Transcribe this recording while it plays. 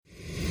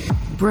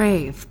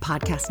Brave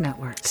Podcast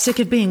Network. Sick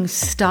of being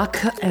stuck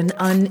and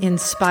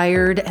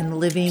uninspired and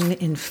living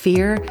in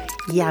fear?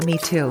 Yeah, me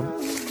too.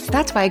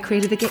 That's why I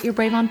created the Get Your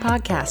Brave On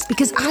podcast,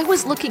 because I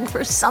was looking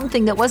for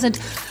something that wasn't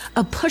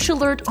a push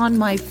alert on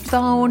my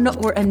phone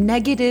or a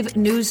negative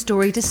news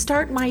story to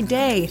start my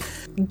day.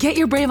 Get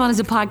Your Brave On is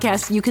a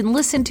podcast you can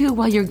listen to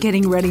while you're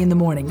getting ready in the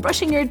morning,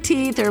 brushing your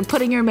teeth or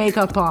putting your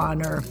makeup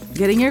on or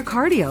getting your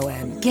cardio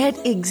in.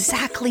 Get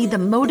exactly the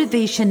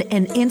motivation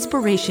and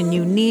inspiration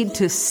you need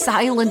to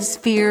silence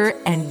fear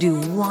and do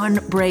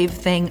one brave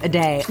thing a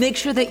day. Make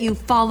sure that you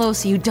follow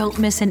so you don't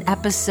miss an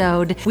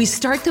episode. We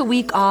start the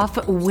week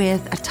off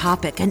with a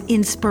topic, an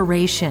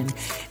inspiration.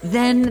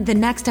 Then the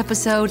next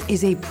episode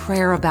is a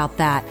prayer about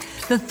that.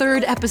 The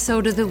third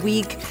episode of the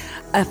week,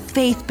 a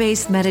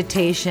faith-based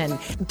meditation.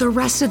 The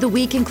rest of the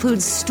week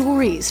includes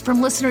stories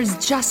from listeners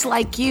just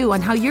like you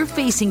on how you're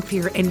facing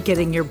fear and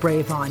getting your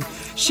brave on.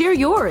 Share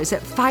yours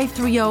at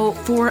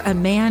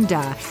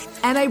 530-4AMANDA.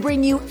 And I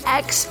bring you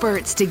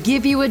experts to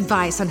give you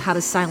advice on how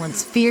to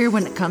silence fear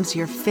when it comes to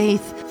your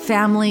faith,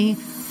 family,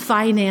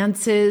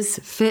 finances,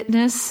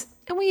 fitness,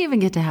 and we even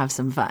get to have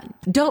some fun.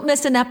 Don't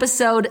miss an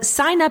episode.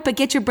 Sign up at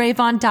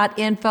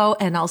getyourbraveon.info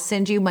and I'll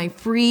send you my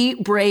free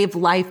Brave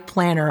Life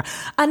Planner.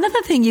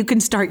 Another thing you can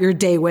start your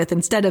day with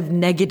instead of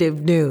negative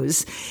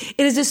news.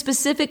 It is a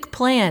specific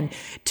plan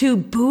to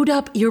boot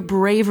up your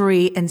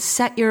bravery and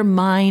set your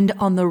mind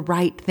on the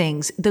right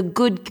things, the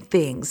good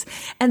things,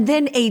 and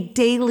then a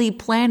daily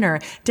planner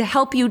to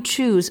help you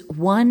choose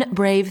one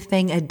brave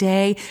thing a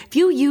day. If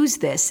you use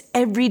this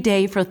every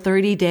day for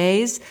 30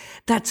 days,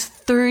 that's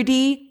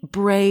 30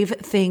 brave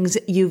things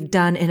you've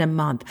done in a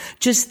month.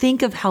 Just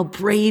think of how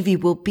brave you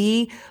will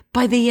be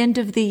by the end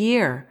of the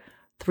year.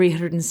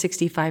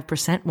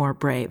 365% more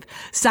brave.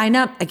 Sign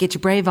up at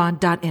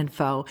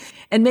getyourbraveon.info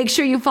and make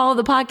sure you follow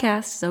the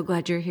podcast. So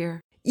glad you're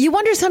here. You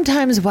wonder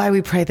sometimes why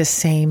we pray the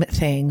same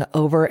thing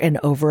over and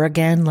over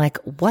again. Like,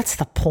 what's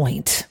the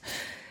point?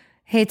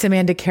 Hey, it's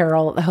Amanda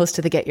Carroll, the host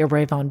of the Get Your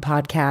Brave On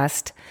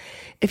podcast.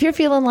 If you're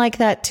feeling like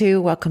that too,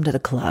 welcome to the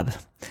club.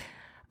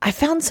 I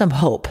found some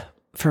hope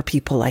for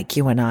people like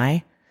you and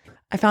I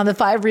found the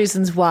 5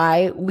 reasons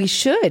why we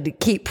should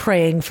keep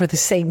praying for the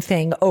same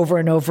thing over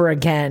and over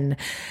again.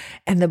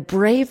 And the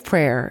brave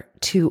prayer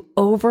to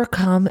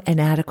overcome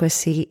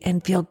inadequacy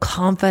and feel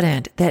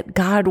confident that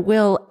God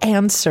will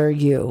answer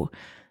you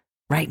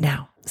right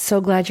now. So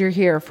glad you're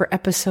here for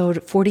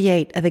episode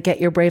 48 of the Get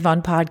Your Brave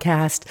On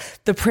podcast,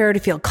 the prayer to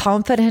feel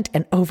confident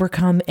and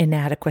overcome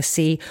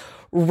inadequacy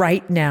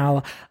right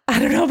now. I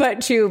don't know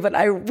about you, but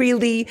I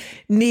really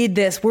need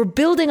this. We're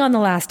building on the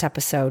last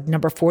episode,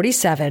 number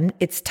 47.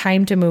 It's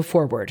time to move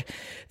forward.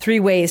 3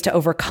 ways to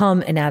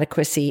overcome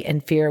inadequacy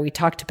and fear. We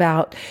talked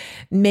about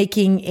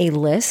making a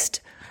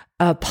list,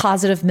 a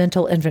positive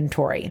mental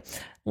inventory,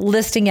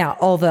 listing out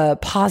all the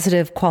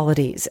positive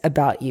qualities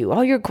about you,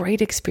 all your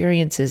great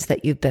experiences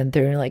that you've been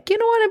through. And like, you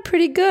know what? I'm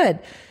pretty good.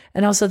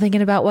 And also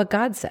thinking about what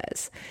God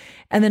says.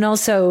 And then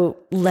also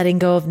letting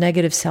go of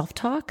negative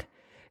self-talk,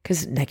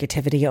 because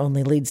negativity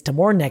only leads to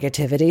more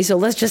negativity. So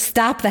let's just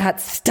stop that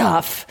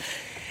stuff.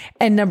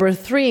 And number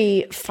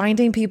 3,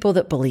 finding people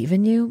that believe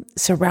in you,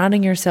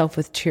 surrounding yourself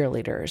with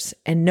cheerleaders,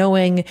 and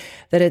knowing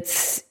that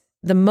it's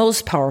the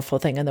most powerful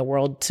thing in the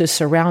world to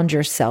surround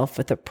yourself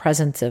with the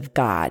presence of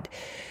God.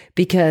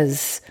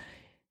 Because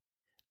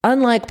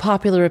unlike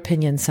popular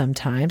opinion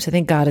sometimes, I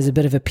think God is a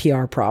bit of a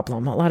PR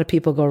problem. A lot of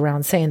people go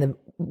around saying the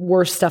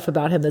worst stuff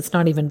about him that's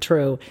not even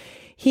true.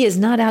 He is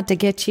not out to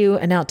get you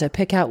and out to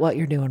pick out what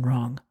you're doing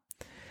wrong.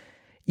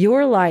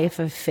 Your life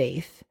of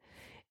faith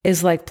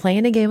is like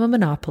playing a game of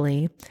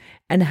Monopoly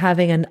and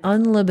having an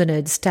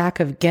unlimited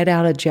stack of get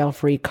out of jail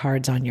free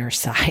cards on your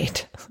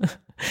side.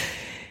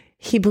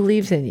 He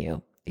believes in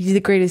you. He's the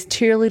greatest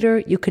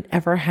cheerleader you could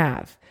ever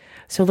have.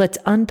 So let's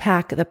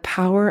unpack the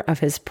power of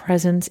his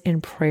presence in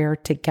prayer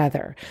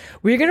together.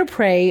 We're going to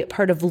pray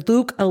part of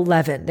Luke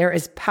 11. There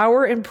is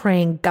power in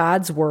praying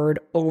God's word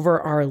over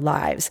our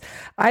lives.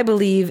 I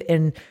believe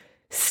in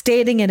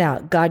stating it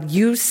out. God,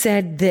 you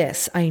said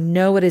this. I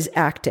know it is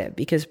active,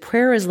 because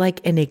prayer is like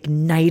an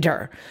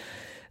igniter.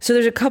 So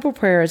there's a couple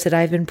prayers that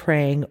I've been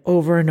praying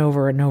over and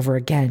over and over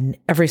again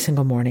every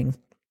single morning.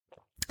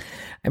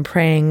 I'm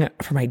praying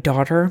for my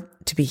daughter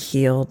to be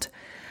healed.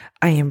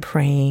 I am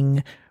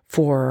praying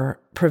for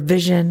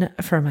provision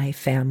for my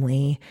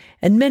family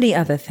and many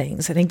other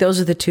things. I think those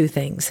are the 2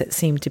 things that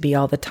seem to be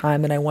all the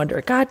time. And I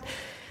wonder, God,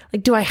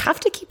 like, do I have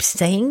to keep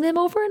saying them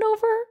over and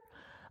over?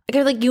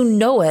 Like, you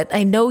know it.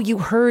 I know you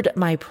heard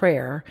my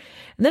prayer.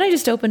 And then I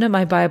just opened up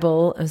my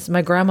Bible. It's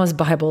my grandma's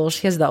Bible.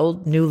 She has the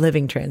old New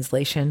Living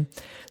Translation.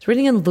 It's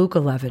reading in Luke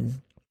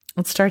 11.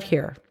 Let's start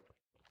here.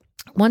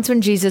 Once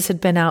when Jesus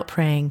had been out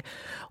praying,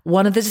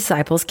 one of the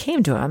disciples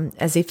came to him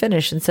as he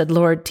finished and said,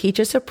 Lord, teach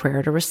us a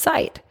prayer to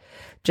recite,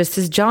 just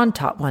as John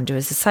taught one to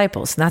his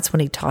disciples. And that's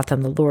when he taught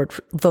them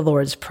the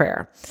Lord's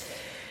Prayer.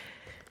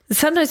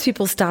 Sometimes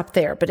people stop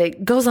there, but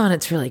it goes on.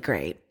 It's really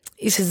great.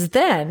 He says,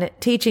 then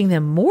teaching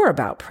them more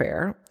about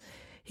prayer,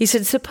 he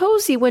said,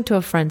 suppose he went to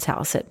a friend's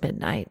house at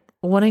midnight,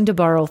 wanting to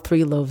borrow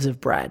 3 loaves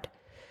of bread.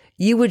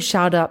 You would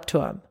shout up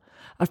to him,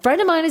 "A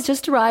friend of mine has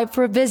just arrived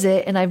for a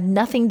visit and I've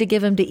nothing to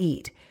give him to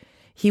eat."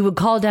 He would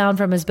call down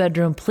from his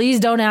bedroom, "Please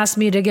don't ask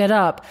me to get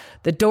up.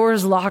 The door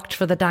is locked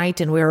for the night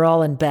and we're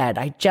all in bed.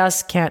 I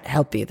just can't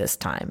help you this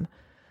time."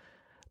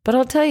 But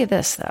I'll tell you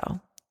this,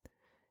 though.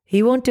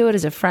 He won't do it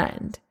as a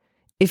friend.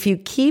 If you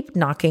keep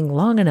knocking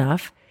long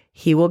enough,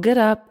 he will get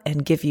up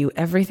and give you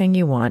everything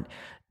you want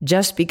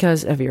just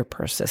because of your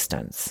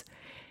persistence.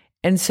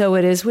 And so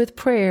it is with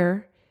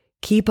prayer.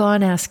 Keep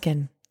on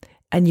asking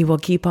and you will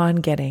keep on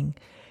getting.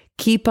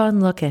 Keep on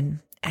looking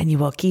and you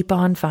will keep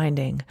on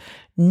finding.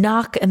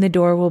 Knock and the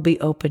door will be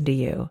open to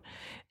you.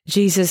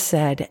 Jesus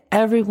said,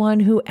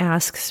 "Everyone who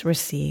asks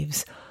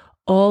receives,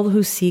 all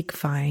who seek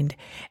find,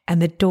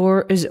 and the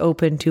door is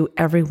open to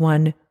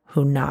everyone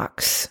who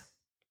knocks."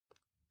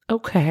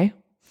 Okay.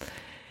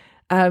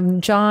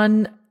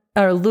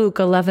 Luke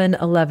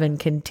 11:11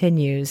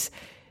 continues,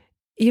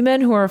 "You men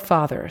who are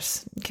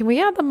fathers," can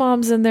we add the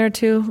moms in there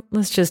too?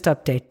 Let's just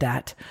update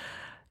that.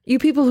 "You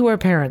people who are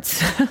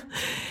parents,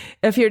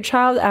 if your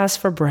child asks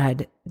for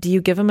bread, do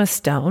you give him a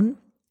stone?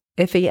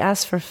 If he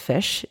asks for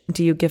fish,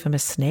 do you give him a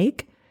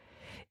snake?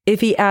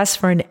 If he asks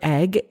for an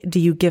egg, do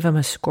you give him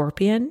a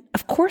scorpion?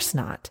 Of course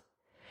not.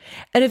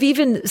 And if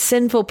even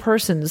sinful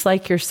persons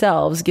like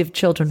yourselves give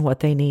children what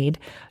they need,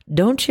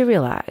 don't you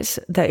realize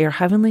that your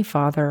heavenly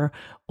Father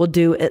will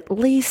do at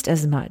least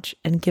as much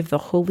and give the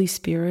Holy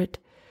Spirit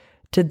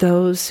to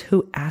those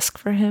who ask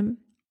for him?"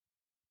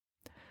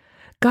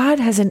 God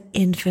has an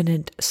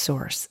infinite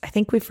source. I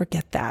think we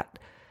forget that.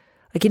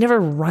 Like, he never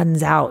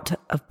runs out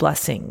of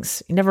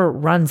blessings. He never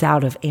runs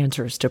out of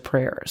answers to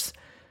prayers.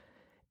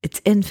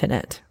 It's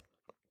infinite.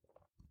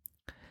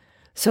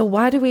 So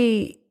why do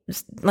we,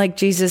 like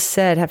Jesus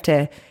said, have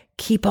to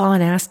keep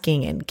on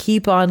asking and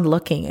keep on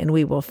looking and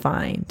we will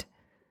find?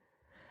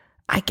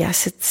 I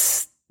guess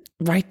it's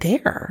right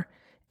there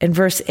in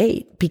verse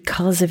 8,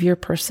 because of your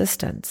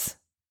persistence.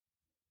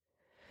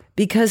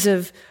 Because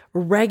of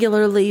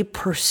regularly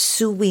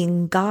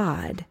pursuing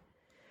God,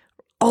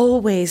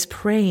 always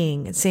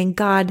praying and saying,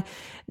 God,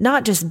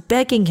 not just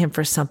begging him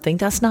for something.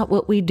 That's not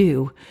what we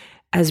do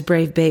as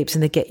Brave Babes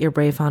in the Get Your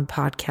Brave On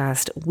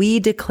podcast. We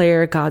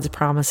declare God's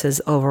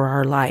promises over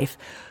our life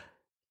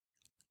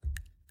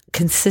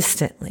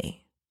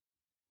consistently.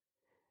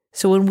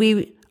 So when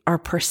we are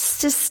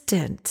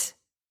persistent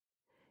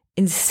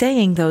in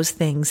saying those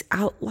things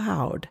out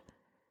loud,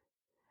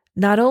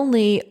 not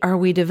only are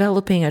we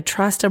developing a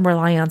trust and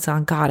reliance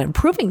on God and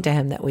proving to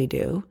him that we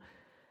do,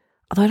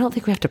 although I don't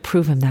think we have to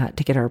prove him that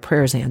to get our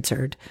prayers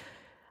answered.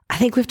 I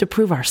think we have to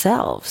prove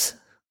ourselves,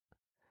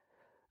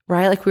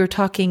 right? Like we were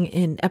talking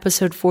in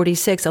episode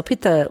 46. I'll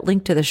put the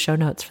link to the show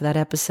notes for that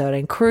episode. I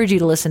encourage you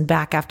to listen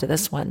back after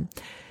this one.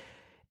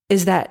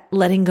 Is that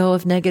letting go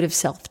of negative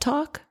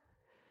self-talk?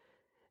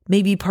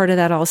 Maybe part of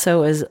that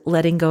also is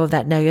letting go of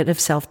that negative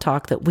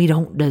self-talk that we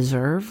don't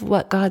deserve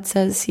what God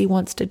says he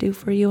wants to do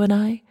for you and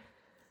I.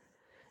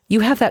 You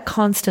have that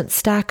constant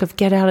stack of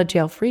get out of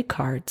jail free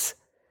cards.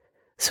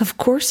 So of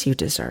course you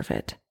deserve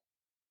it.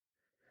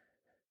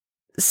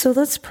 So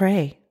let's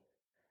pray.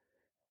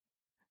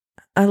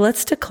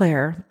 Let's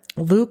declare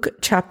Luke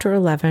chapter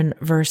 11,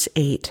 verse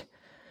 8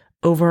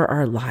 over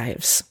our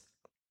lives.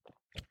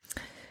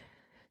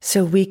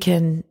 So we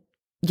can,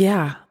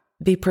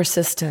 be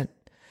persistent.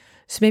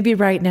 So maybe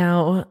right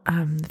now,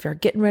 if you're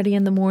getting ready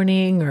in the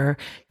morning or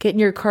getting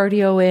your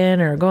cardio in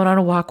or going on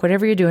a walk,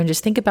 whatever you're doing,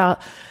 just think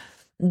about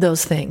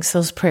those things,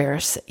 those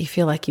prayers that you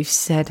feel like you've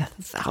said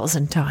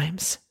 1,000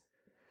 times.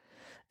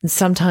 And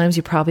sometimes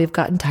you probably have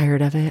gotten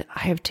tired of it. I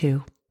have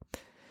too.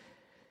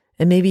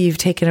 And maybe you've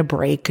taken a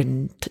break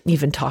and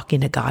even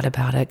talking to God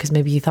about it because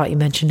maybe you thought you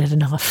mentioned it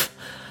enough,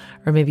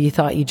 or maybe you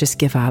thought you just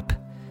give up.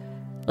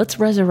 Let's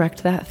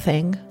resurrect that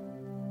thing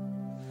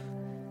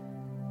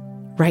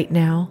right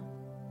now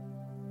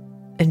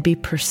and be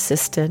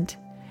persistent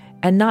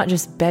and not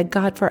just beg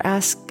God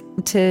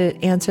to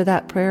answer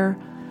that prayer,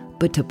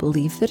 but to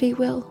believe that he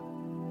will.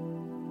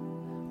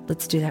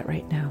 Let's do that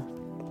right now.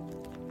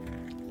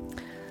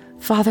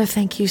 Father,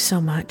 thank you so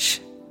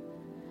much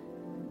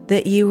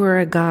that you are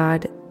a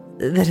God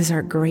that is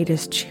our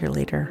greatest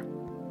cheerleader,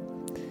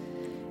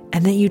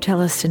 and that you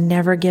tell us to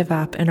never give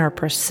up in our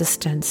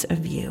persistence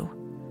of you.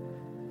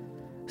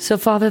 So,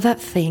 Father, that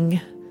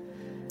thing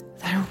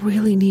that I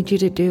really need you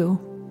to do,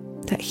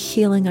 that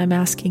healing I'm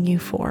asking you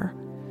for,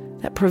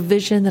 that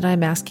provision that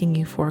I'm asking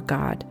you for,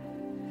 God,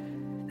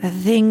 that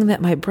thing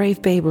that my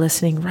brave babe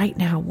listening right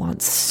now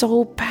wants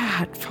so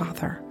bad,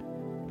 Father,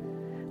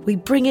 we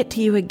bring it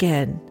to you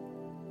again.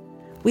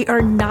 We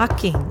are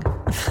knocking.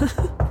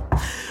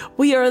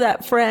 We are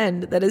that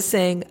friend that is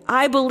saying,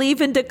 I believe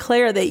and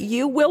declare that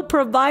you will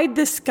provide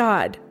this,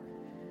 God.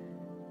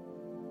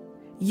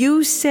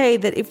 You say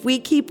that if we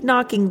keep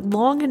knocking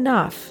long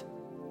enough,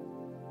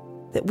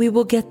 that we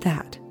will get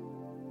that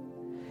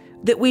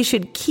we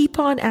should keep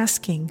on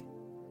asking,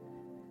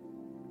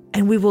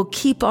 and we will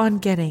keep on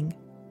getting.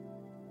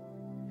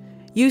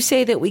 You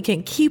say that we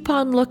can keep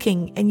on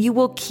looking and you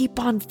will keep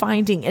on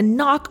finding, and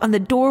knock on the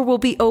door will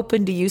be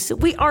open to you. So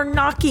we are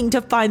knocking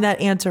to find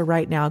that answer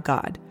right now,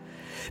 God.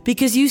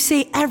 because you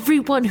say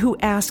everyone who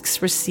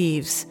asks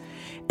receives,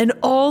 and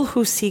all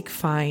who seek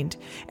find,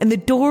 and the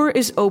door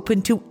is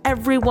open to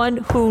everyone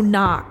who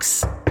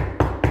knocks.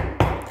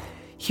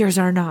 Here's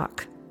our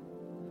knock.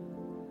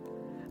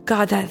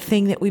 God, that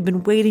thing that we've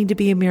been waiting to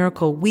be a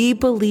miracle, we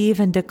believe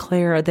and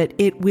declare that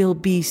it will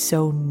be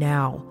so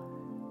now.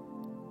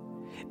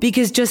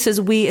 Because just as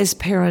we as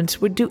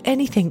parents would do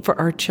anything for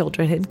our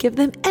children and give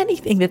them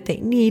anything that they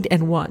need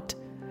and want,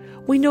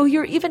 we know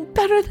you're even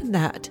better than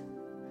that.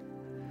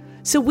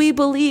 So we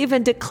believe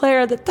and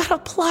declare that that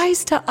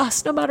applies to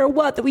us no matter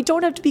what, that we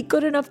don't have to be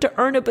good enough to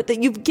earn it, but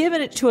that you've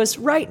given it to us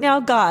right now,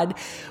 God.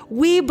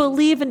 We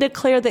believe and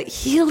declare that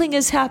healing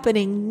is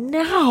happening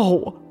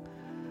now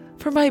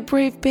for my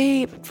brave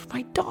babe and for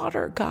my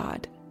daughter,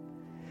 God.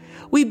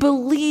 We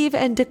believe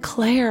and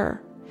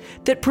declare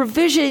that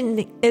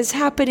provision is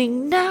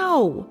happening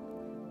now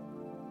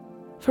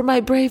for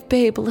my brave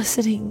babe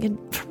listening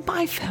and for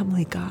my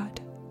family, God.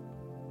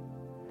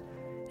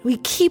 We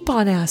keep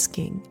on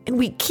asking and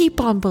we keep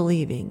on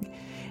believing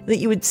that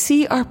you would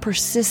see our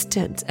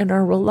persistence and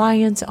our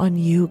reliance on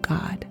you,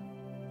 God.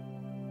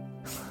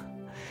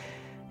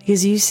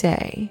 Because you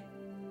say,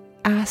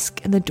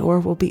 ask and the door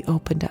will be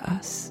open to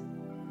us.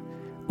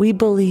 We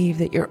believe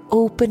that you're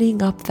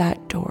opening up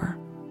that door,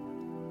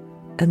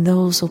 and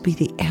those will be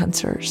the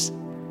answers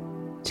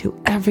to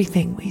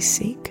everything we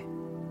seek.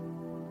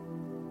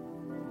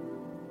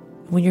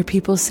 When your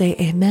people say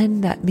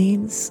amen, that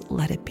means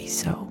let it be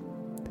so.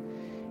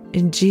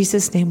 In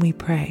Jesus' name we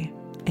pray.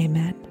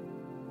 Amen.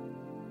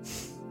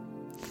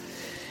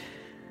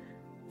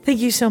 Thank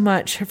you so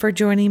much for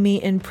joining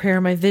me in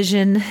prayer. My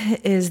vision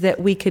is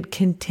that we could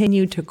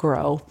continue to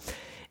grow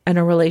in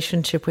a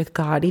relationship with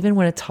God, even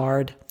when it's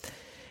hard.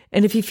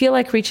 And if you feel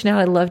like reaching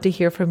out, I'd love to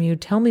hear from you.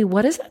 Tell me,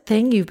 what is that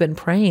thing you've been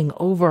praying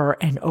over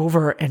and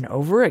over and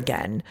over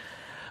again?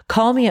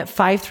 Call me at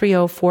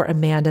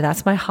 530-4-AMANDA.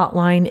 That's my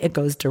hotline. It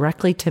goes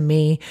directly to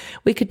me.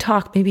 We could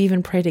talk, maybe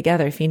even pray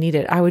together if you need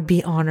it. I would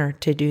be honored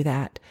to do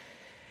that.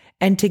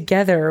 And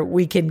together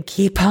we can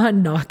keep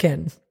on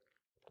knocking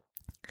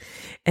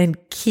and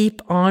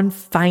keep on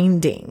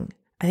finding.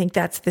 I think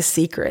that's the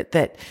secret,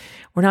 that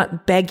we're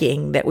not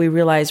begging, that we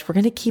realize we're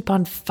going to keep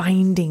on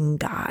finding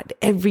God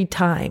every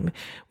time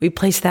we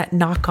place that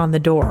knock on the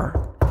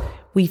door.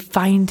 We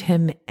find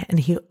him and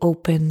he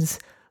opens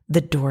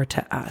the door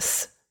to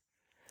us.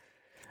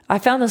 I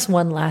found this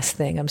one last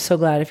thing. I'm so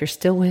glad if you're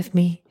still with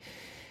me.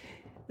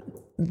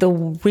 The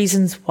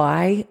reasons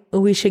why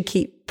we should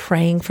keep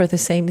praying for the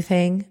same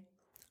thing.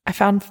 I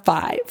found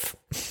 5.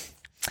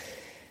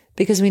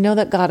 Because we know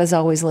that God is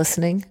always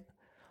listening.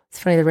 It's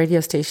funny, the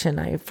radio station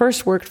I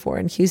first worked for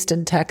in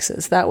Houston,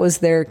 Texas, that was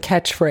their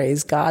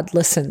catchphrase, God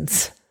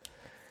listens.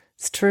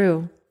 It's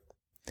true.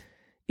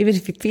 Even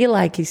if you feel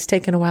like he's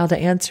taken a while to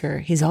answer,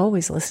 he's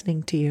always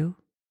listening to you.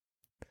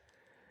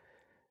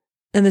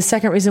 And the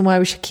second reason why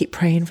we should keep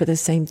praying for the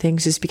same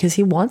things is because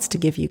he wants to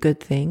give you good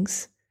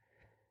things.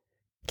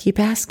 Keep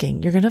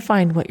asking. You're going to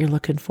find what you're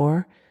looking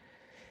for.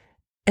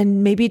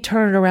 And maybe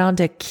turn it around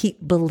to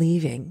keep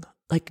believing.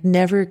 Like,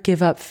 never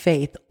give up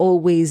faith.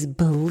 Always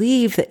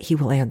believe that he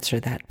will answer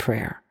that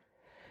prayer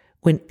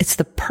when it's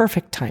the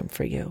perfect time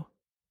for you.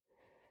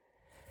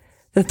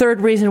 The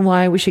third reason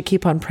why we should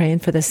keep on praying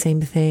for the same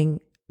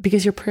thing,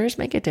 because your prayers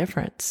make a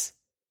difference.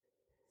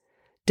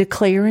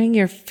 Declaring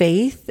your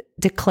faith,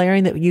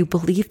 declaring that you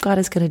believe God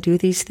is going to do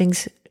these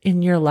things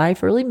in your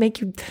life, really make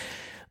you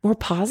more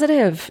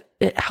positive.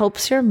 It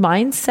helps your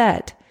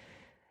mindset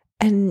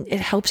and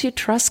it helps you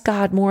trust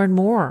God more and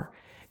more.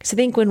 Because I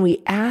think when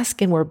we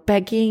ask and we're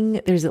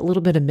begging, there's a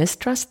little bit of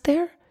mistrust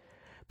there.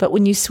 But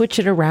when you switch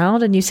it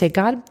around and you say,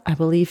 God, I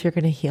believe you're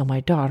going to heal my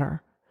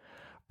daughter.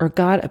 Or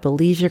God, I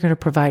believe you're going to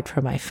provide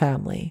for my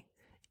family.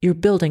 You're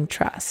building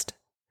trust.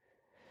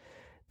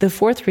 The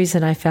fourth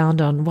reason I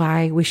found on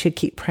why we should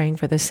keep praying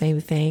for the same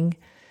thing,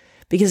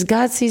 because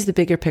God sees the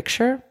bigger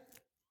picture.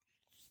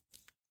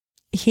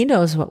 He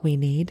knows what we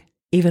need,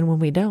 even when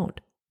we don't.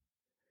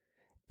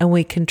 And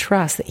we can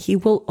trust that he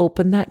will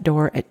open that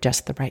door at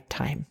just the right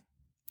time.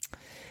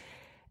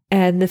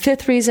 And the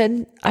fifth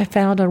reason I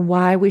found on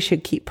why we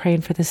should keep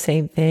praying for the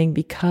same thing,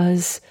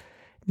 because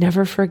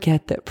never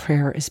forget that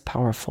prayer is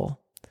powerful.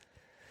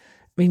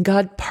 I mean,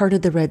 God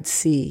parted the Red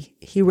Sea.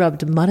 He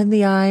rubbed mud in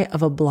the eye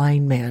of a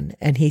blind man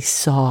and he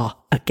saw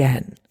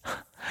again.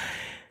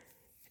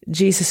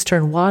 Jesus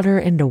turned water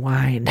into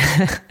wine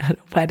at a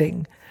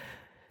wedding.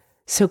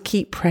 So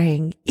keep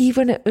praying,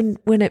 even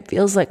when it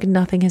feels like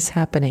nothing is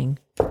happening.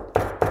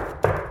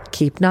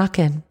 Keep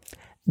knocking.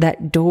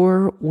 That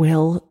door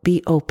will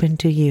be open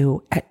to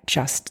you at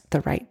just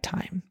the right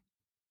time.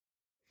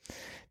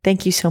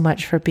 Thank you so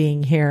much for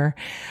being here.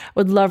 I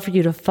would love for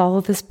you to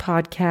follow this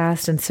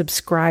podcast and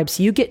subscribe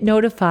so you get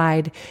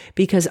notified,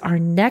 because our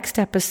next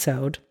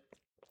episode,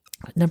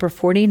 number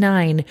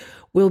 49,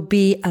 will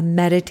be a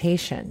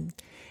meditation.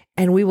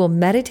 And we will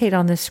meditate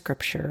on this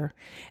scripture,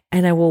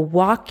 and I will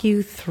walk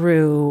you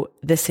through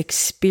this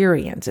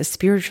experience, a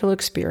spiritual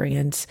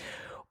experience,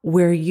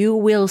 where you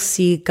will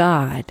see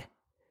God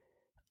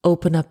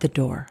open up the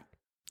door.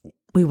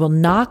 We will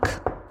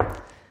knock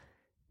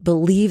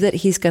believe that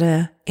he's going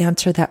to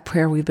answer that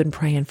prayer we've been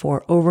praying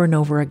for over and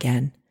over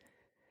again,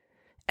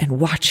 and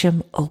watch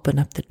him open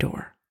up the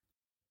door.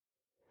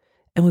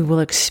 And we will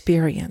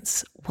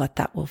experience what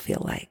that will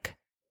feel like.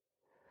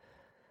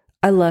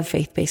 I love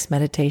faith-based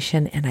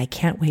meditation, and I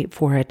can't wait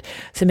for it.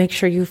 So make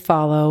sure you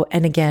follow.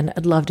 And again,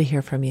 I'd love to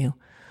hear from you.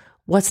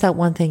 What's that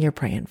one thing you're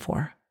praying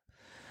for?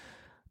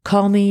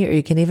 Call me, or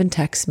you can even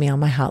text me on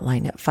my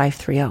hotline at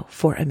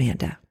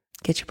 530-4AMANDA.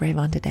 Get your brave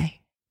on today.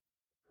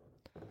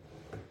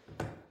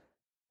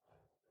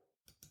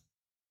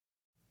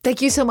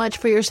 Thank you so much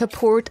for your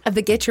support of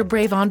the Get Your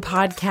Brave On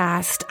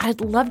podcast. I'd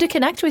love to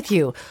connect with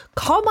you.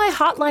 Call my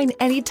hotline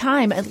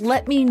anytime and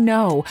let me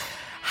know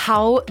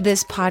how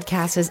this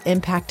podcast is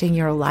impacting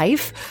your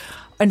life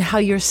and how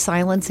you're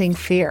silencing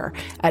fear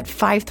at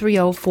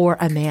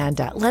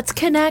 530-4AMANDA. Let's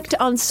connect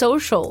on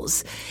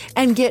socials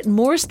and get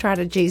more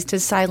strategies to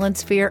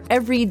silence fear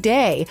every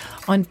day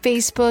on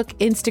Facebook,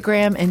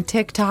 Instagram, and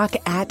TikTok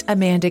at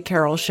Amanda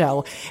Carroll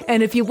Show.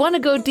 And if you want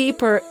to go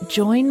deeper,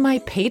 join my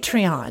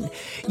Patreon.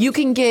 You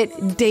can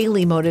get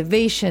daily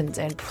motivations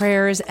and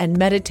prayers and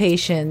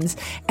meditations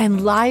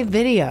and live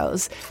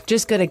videos.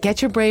 Just go to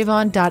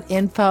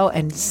getyourbraveon.info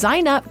and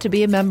sign up to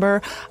be a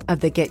member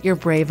of the Get Your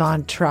Brave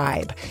On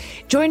tribe.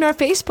 Join our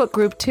Facebook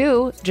group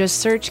too. Just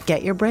search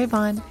Get Your Brave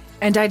On.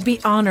 And I'd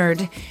be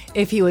honored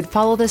if you would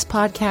follow this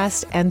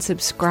podcast and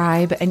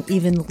subscribe and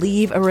even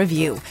leave a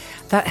review.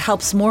 That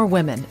helps more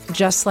women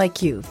just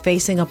like you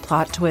facing a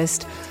plot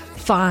twist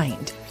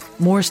find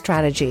more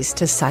strategies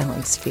to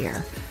silence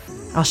fear.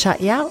 I'll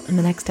shout you out in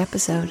the next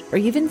episode, or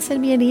even send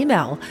me an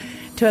email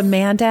to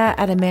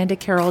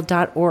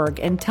amanda@amandacarroll.org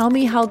and tell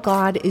me how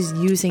God is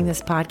using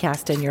this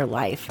podcast in your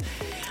life.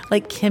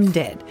 Like Kim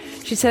did.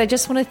 She said, I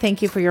just want to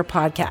thank you for your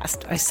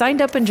podcast. I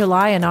signed up in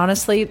July and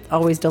honestly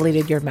always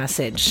deleted your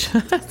message.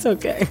 That's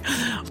okay.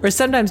 Or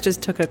sometimes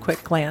just took a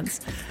quick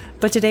glance.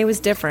 But today was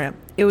different.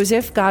 It was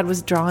if God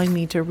was drawing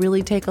me to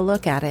really take a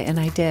look at it, and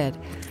I did.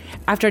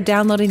 After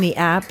downloading the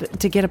app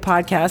to get a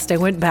podcast, I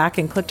went back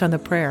and clicked on the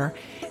prayer.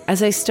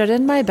 As I stood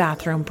in my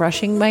bathroom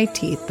brushing my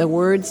teeth, the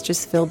words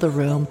just filled the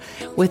room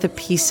with a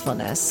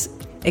peacefulness.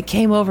 It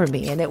came over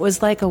me, and it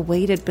was like a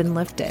weight had been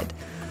lifted.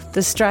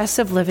 The stress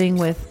of living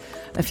with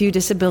a few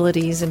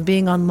disabilities and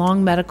being on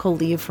long medical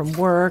leave from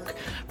work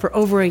for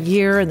over a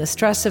year, and the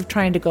stress of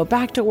trying to go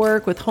back to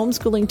work with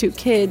homeschooling 2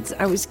 kids,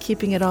 I was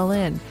keeping it all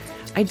in.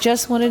 I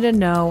just wanted to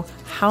know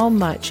how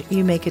much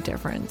you make a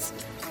difference.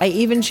 I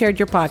even shared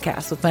your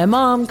podcast with my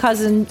mom,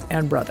 cousin,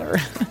 and brother,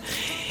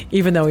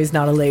 even though he's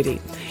not a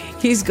lady.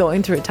 He's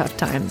going through a tough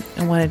time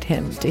and wanted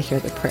him to hear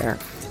the prayer.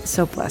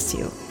 So bless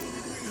you.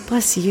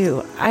 Bless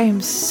you. I am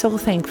so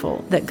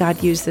thankful that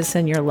God used this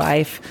in your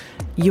life.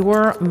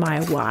 You're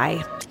my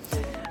why.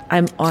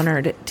 I'm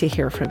honored to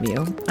hear from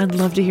you. I'd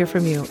love to hear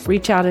from you.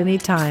 Reach out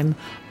anytime.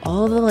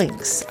 All the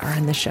links are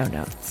in the show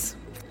notes.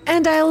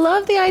 And I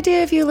love the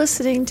idea of you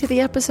listening to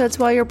the episodes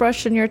while you're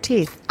brushing your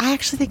teeth. I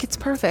actually think it's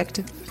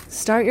perfect.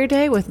 Start your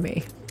day with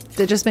me.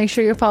 So just make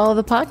sure you follow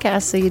the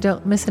podcast so you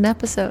don't miss an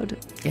episode.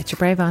 Get your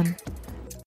brave on.